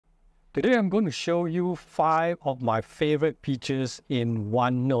Today I'm going to show you 5 of my favorite features in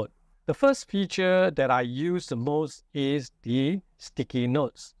OneNote. The first feature that I use the most is the sticky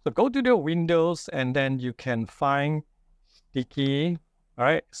notes. So go to the Windows and then you can find sticky, all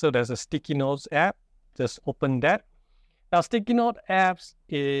right? So there's a sticky notes app. Just open that. Now sticky note apps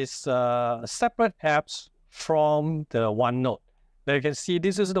is separate apps from the OneNote. Now you can see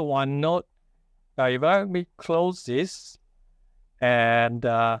this is the OneNote. Now if I close this, and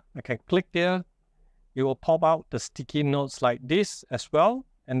I can click there, it will pop out the sticky notes like this as well.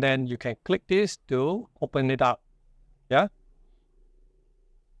 And then you can click this to open it up. Yeah.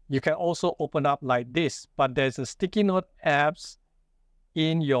 You can also open up like this, but there's a sticky note apps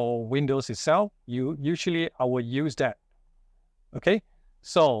in your Windows itself. I will use that. Okay.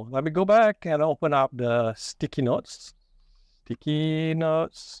 So let me go back and open up the sticky notes. Sticky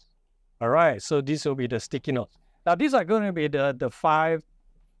notes. All right. So this will be the sticky notes. Now, these are going to be the 5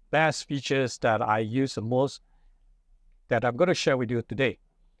 best features that I use the most that I'm going to share with you today.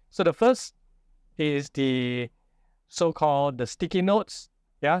 So the first is the so-called the sticky notes.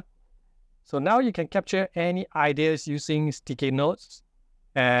 Yeah. So now you can capture any ideas using sticky notes.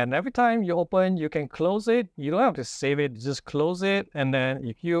 And every time you open, you can close it. You don't have to save it. Just close it. And then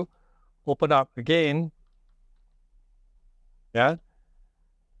if you open up again, yeah,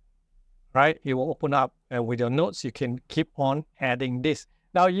 right, it will open up, and with your notes, you can keep on adding this.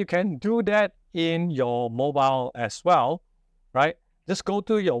 Now, you can do that in your mobile as well, right? Just go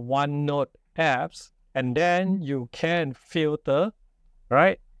to your OneNote apps, and then you can filter,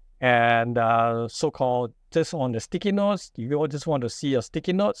 right? And so-called just on the sticky notes, if you just want to see your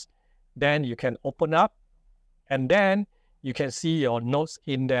sticky notes, then you can open up, and then you can see your notes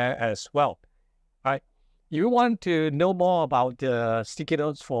in there as well, right? If you want to know more about the sticky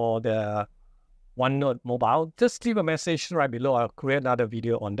notes for the OneNote mobile, just leave a message right below. I'll create another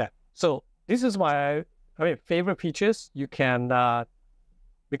video on that. So this is my favorite features. You can,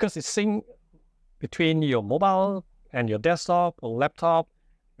 because it's sync between your mobile and your desktop or laptop,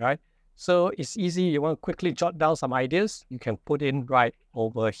 right? So it's easy. You want to quickly jot down some ideas, you can put in right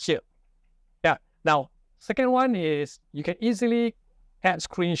over here. Yeah. Now, second one is you can easily add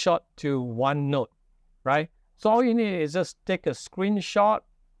screenshot to OneNote. Right? So all you need is just take a screenshot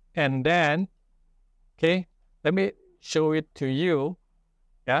and then, okay, let me show it to you.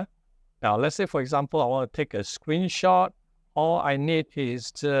 Yeah. Now, let's say, for example, I want to take a screenshot. All I need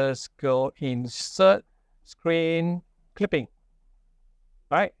is just go insert screen clipping.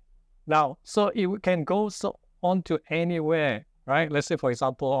 Right? Now, so it can go onto anywhere. Right? Let's say, for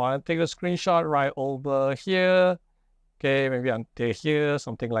example, I want to take a screenshot right over here. Okay, maybe I'm here,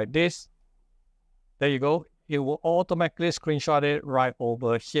 something like this. There you go. It will automatically screenshot it right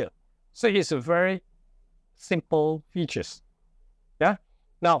over here. So it's a very simple features. Yeah.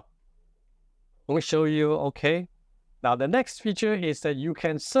 Now, let me show you. Okay. Now, the next feature is that you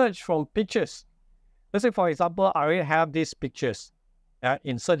can search from pictures. Let's say, for example, I already have these pictures.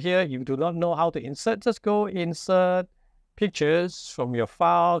 Insert here. You do not know how to insert. Just go insert pictures from your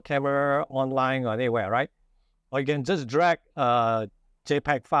file, camera, online, or anywhere, right? Or you can just drag a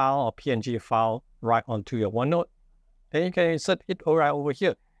JPEG file or PNG file right onto your OneNote. Then you can insert it right over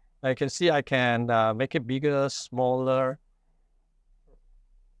here. Now you can see I can make it bigger, smaller,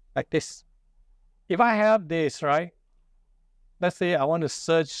 like this. If I have this, right? Let's say I want to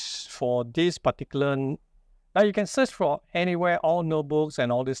search for this particular. Now you can search for anywhere, all notebooks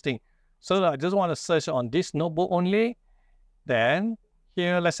and all this thing. So I just want to search on this notebook only. Then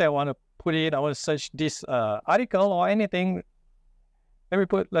here, let's say I want to search this article or anything. Let me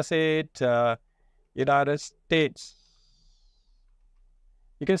put, let's say, United States.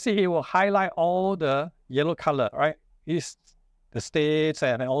 You can see it will highlight all the yellow color, right? It's the states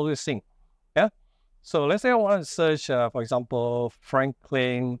and all these things. Yeah. So let's say I want to search, for example,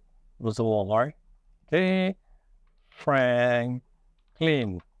 Franklin Roosevelt, right? Okay. Franklin.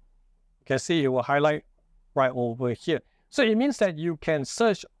 You can see it will highlight right over here. So it means that you can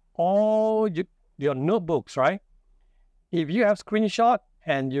search all your notebooks, right? If you have screenshot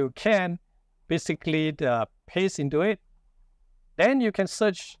and you can basically paste into it, then you can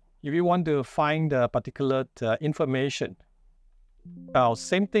search if you want to find the particular information. Now,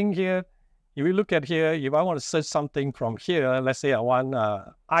 same thing here. If you look at here, if I want to search something from here, let's say I want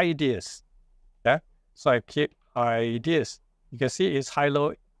ideas. Yeah. So I keep ideas. You can see it's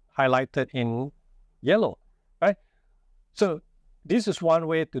highlighted in yellow, right? So this is one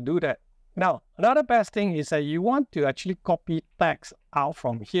way to do that. Now, another best thing is that you want to actually copy text out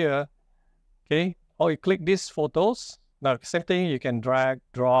from here, okay? Or you click these photos. Now, same thing, you can drag,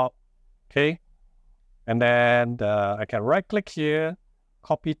 drop, okay? And then I can right-click here,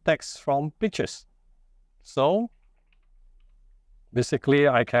 copy text from pictures. So basically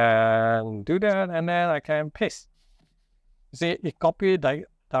I can do that and then I can paste. You see, it copied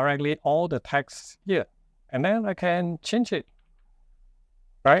directly all the text here. And then I can change it,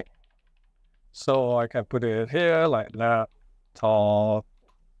 right? So I can put it here like that, top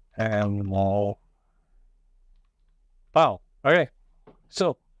and more. Wow, okay.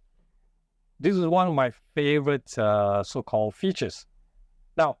 So this is one of my favorite so-called features.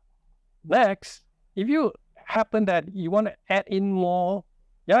 Now, next, if you happen that you want to add in more,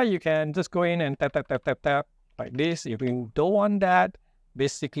 yeah, you can just go in and tap, tap, tap, tap, tap like this. If you don't want that,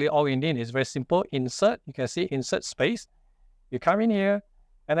 basically all you need is very simple. Insert, you can see insert space. You come in here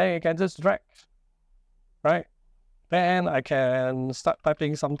and then you can just drag, right? Then I can start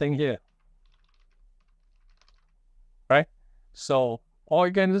typing something here, right? So, or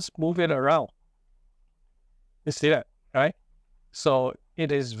you can just move it around. You see that, right? So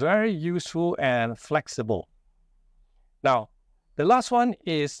it is very useful and flexible. Now, the last one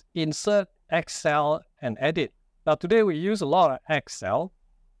is insert Excel and edit. Now, today we use a lot of Excel.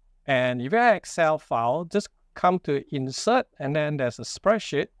 And if you have Excel file, just come to insert and then there's a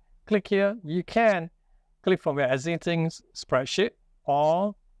spreadsheet. Click here. You can click from your existing spreadsheet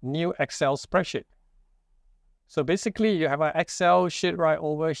or new Excel spreadsheet. So basically, you have an Excel sheet right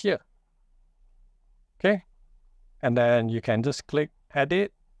over here. Okay. And then you can just click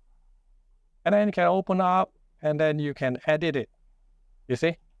edit. And then you can open up and then you can edit it. You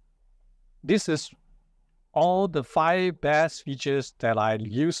see? This is all the 5 best features that I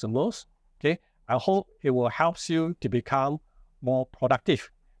use the most. Okay. I hope it will help you to become more productive.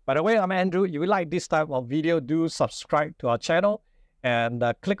 By the way, I'm Andrew. If you like this type of video, do subscribe to our channel and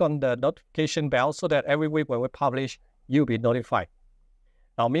click on the notification bell so that every week when we publish, you'll be notified.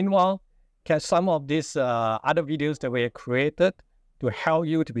 Now, meanwhile, catch some of these other videos that we have created to help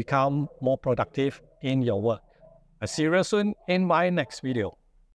you to become more productive in your work. I'll see you real soon in my next video.